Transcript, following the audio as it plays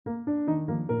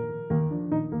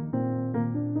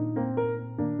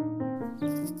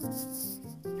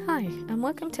Hi, and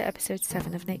welcome to episode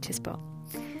 7 of Nature Spot.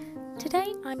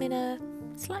 Today I'm in a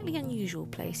slightly unusual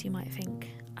place, you might think.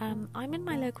 I'm in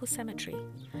my local cemetery,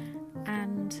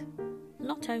 and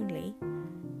not only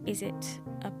is it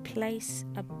a place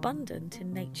abundant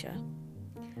in nature,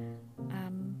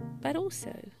 but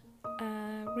also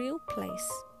a real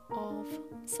place of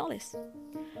solace.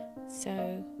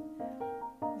 So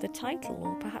the title,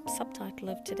 or perhaps subtitle,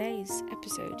 of today's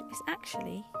episode is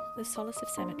actually The Solace of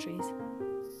Cemeteries.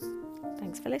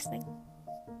 Thanks for listening.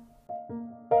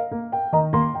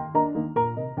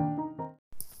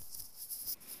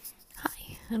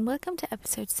 Hi, and welcome to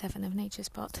episode 7 of Nature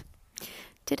Spot.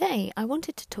 Today I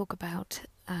wanted to talk about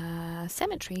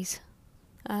cemeteries.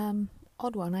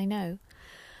 Odd one, I know.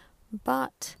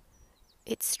 But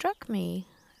it struck me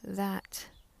that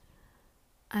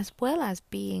as well as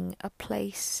being a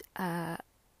place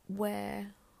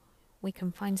where we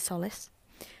can find solace,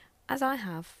 as I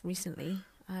have recently,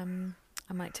 I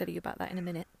might tell you about that in a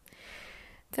minute,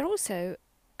 they're also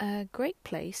a great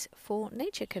place for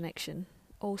nature connection,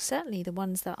 or certainly the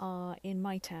ones that are in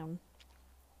my town.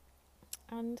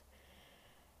 And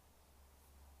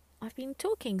I've been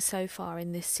talking so far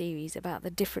in this series about the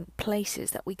different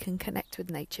places that we can connect with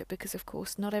nature, because of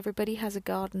course not everybody has a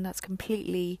garden. That's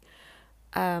completely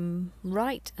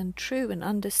right and true and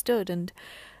understood, and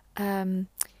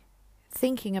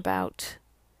thinking about,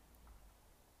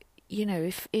 if you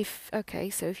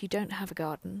don't have a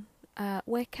garden,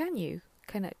 where can you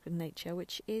connect with nature,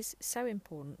 which is so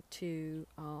important to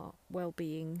our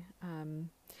well-being,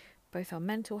 both our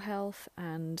mental health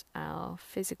and our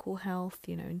physical health,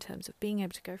 in terms of being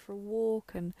able to go for a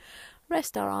walk and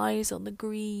rest our eyes on the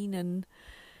green, and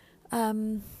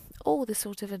all the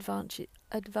sort of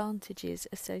advantages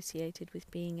associated with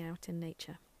being out in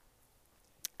nature.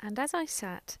 And as I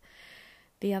sat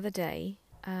the other day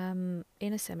in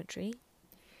a cemetery,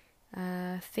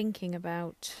 thinking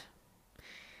about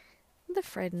the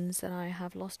friends that I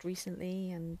have lost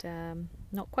recently, and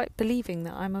not quite believing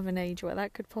that I'm of an age where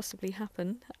that could possibly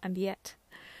happen, and yet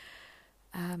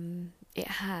it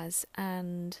has,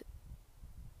 and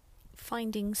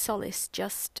finding solace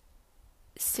just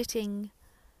sitting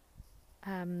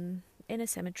in a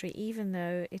cemetery, even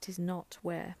though it is not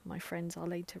where my friends are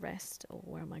laid to rest, or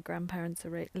where my grandparents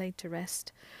are laid to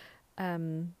rest,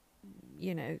 but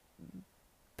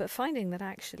finding that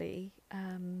actually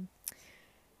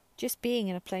just being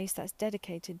in a place that's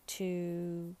dedicated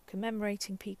to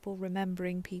commemorating people,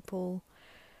 remembering people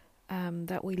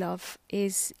that we love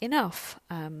is enough.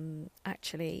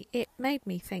 Actually, it made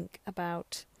me think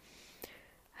about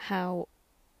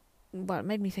it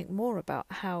made me think more about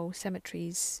how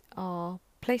cemeteries are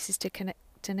places to connect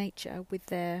to nature with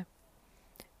their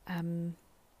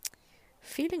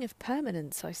feeling of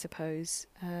permanence, I suppose,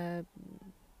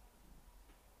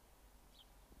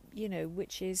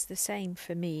 which is the same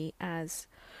for me as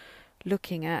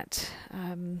looking at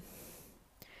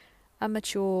a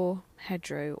mature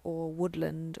hedgerow or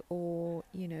woodland, or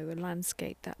a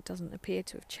landscape that doesn't appear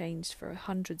to have changed for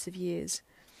hundreds of years.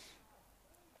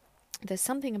 There's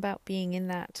something about being in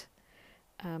that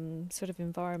sort of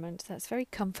environment that's very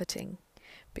comforting,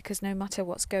 because no matter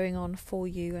what's going on for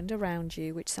you and around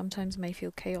you, which sometimes may feel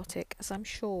chaotic, as I'm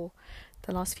sure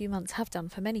the last few months have done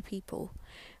for many people,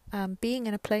 being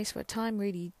in a place where time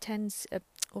really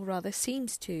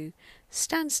seems to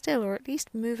stand still, or at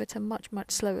least move at a much,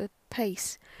 much slower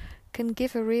pace, can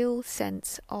give a real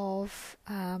sense of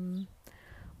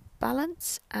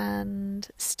balance and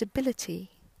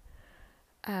stability.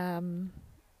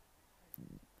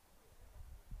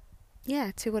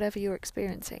 To whatever you're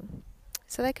experiencing.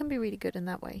 So they can be really good in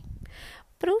that way.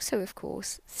 But also, of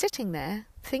course, sitting there,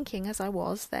 thinking as I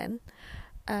was then,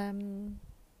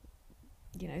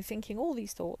 thinking all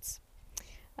these thoughts,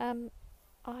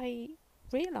 I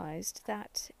realised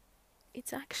that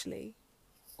it's actually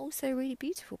also a really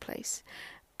beautiful place,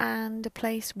 and a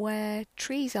place where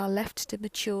trees are left to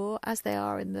mature, as they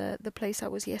are in the place I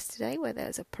was yesterday, where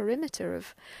there's a perimeter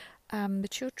of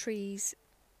mature trees.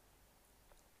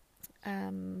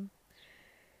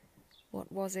 What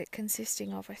was it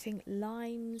consisting of? I think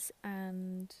limes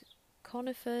and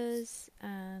conifers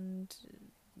and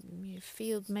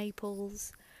field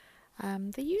maples,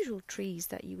 the usual trees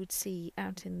that you would see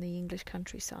out in the English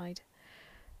countryside.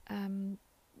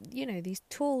 These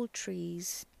tall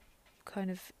trees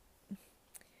kind of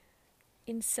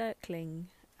encircling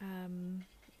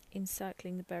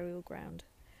the burial ground.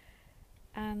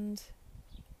 And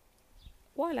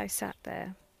while I sat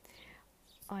there,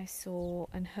 I saw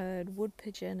and heard wood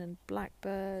pigeon and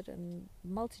blackbird and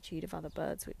multitude of other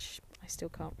birds which I still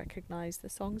can't recognise the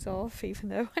songs of, even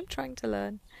though I'm trying to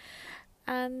learn,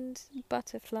 and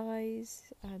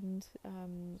butterflies and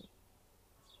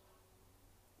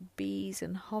bees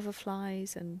and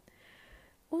hoverflies and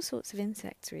all sorts of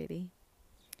insects, really.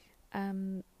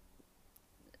 And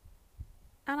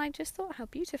I just thought how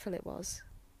beautiful it was.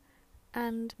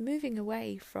 And moving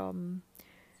away from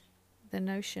the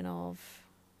notion of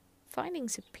finding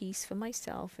some peace for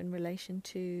myself in relation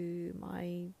to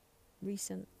my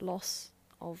recent loss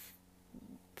of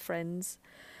friends,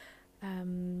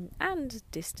 and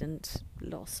distant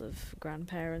loss of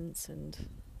grandparents and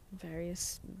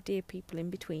various dear people in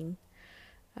between,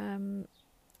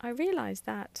 I realised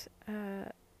that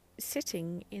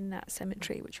sitting in that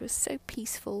cemetery, which was so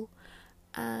peaceful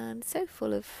and so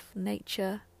full of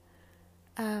nature,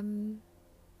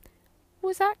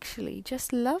 was actually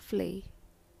just lovely,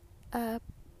 for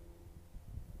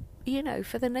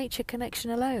the nature connection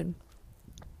alone.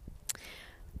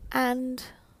 And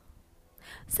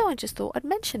so I just thought I'd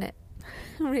mention it,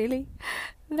 really,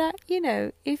 that,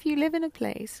 if you live in a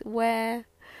place where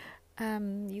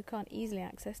you can't easily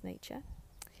access nature,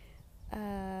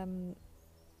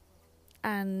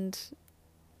 and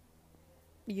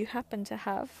you happen to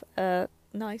have a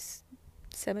nice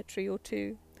cemetery or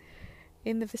two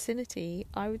in the vicinity,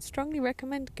 I would strongly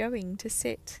recommend going to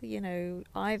sit,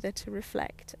 either to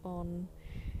reflect on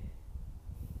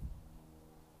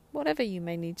whatever you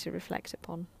may need to reflect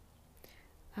upon.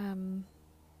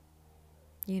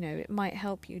 It might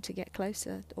help you to get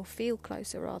closer, or feel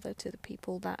closer rather, to the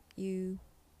people that you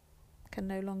can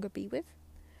no longer be with.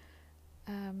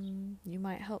 You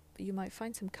might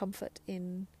find some comfort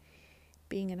in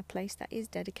being in a place that is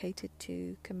dedicated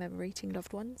to commemorating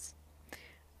loved ones.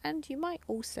 And you might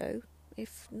also,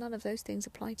 if none of those things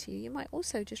apply to you, you might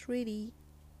also just really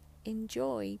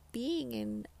enjoy being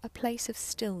in a place of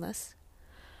stillness,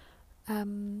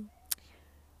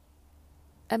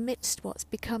 amidst what's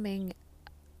becoming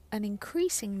an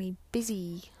increasingly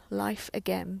busy life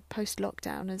again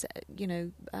post-lockdown, as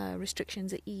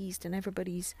restrictions are eased and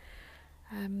everybody's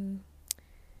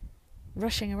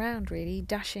rushing around, really,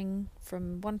 dashing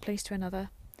from one place to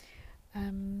another.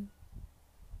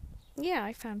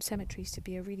 I found cemeteries to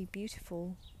be a really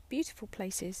beautiful, beautiful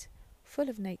places, full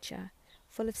of nature,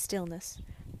 full of stillness,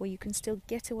 where you can still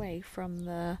get away from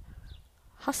the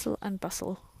hustle and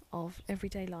bustle of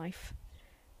everyday life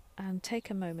and take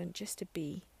a moment just to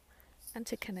be and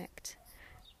to connect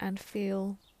and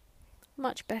feel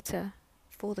much better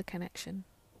for the connection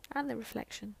and the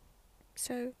reflection.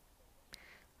 So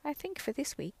I think for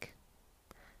this week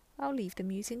I'll leave the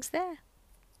musings there.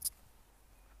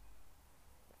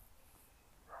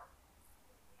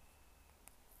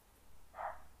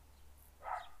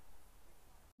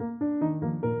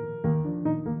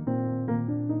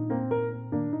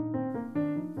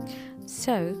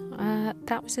 So,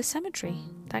 that was the cemetery.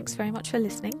 Thanks very much for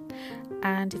listening.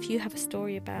 And if you have a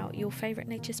story about your favourite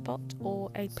nature spot,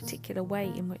 or a particular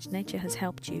way in which nature has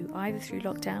helped you, either through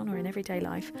lockdown or in everyday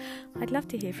life, I'd love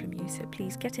to hear from you. So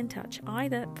please get in touch,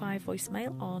 either via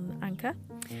voicemail on Anchor,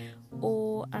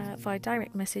 or via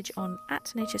direct message on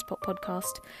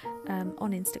 @NatureSpotPodcast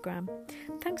on Instagram.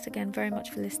 Thanks again very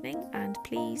much for listening, and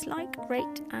please like,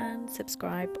 rate and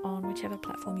subscribe on whichever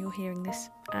platform you're hearing this,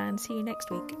 and see you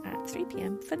next week at 3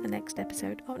 p.m. for the next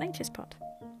episode of Nature Spot.